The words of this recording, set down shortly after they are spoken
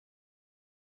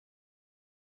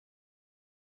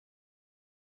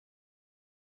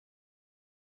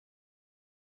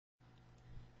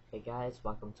Hey guys,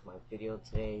 welcome to my video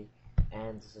today,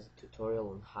 and this is a tutorial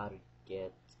on how to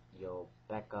get your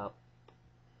backup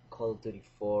Call of Duty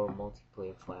 4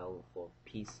 multiplayer file for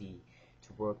PC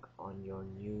to work on your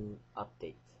new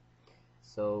update.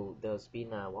 So there's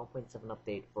been a 1.7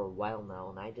 update for a while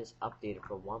now, and I just updated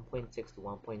from 1.6 to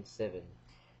 1.7,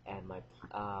 and my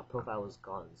profile was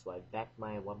gone. So I backed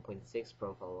my 1.6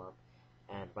 profile up,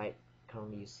 and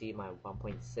currently you see my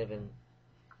 1.7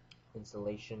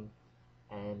 installation,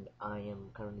 and I am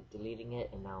currently deleting it,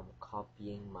 and now I'm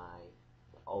copying my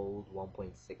old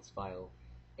 1.6 file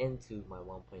into my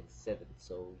 1.7,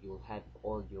 so you'll have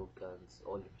all your guns,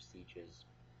 all your procedures,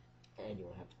 and you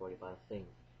won't have to worry about a thing.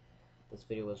 This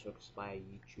video was requested by a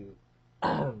YouTube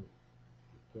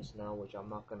personnel, which I'm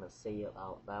not gonna say it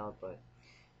out loud, but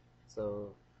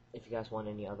so if you guys want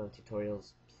any other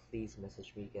tutorials, please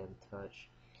message me, get in touch.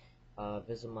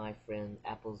 Visit my friend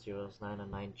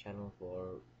Apple0909 channel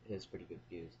for his pretty good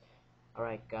views.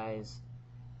 Alright guys,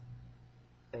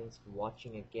 thanks for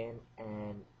watching again,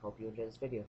 and hope you enjoy this video.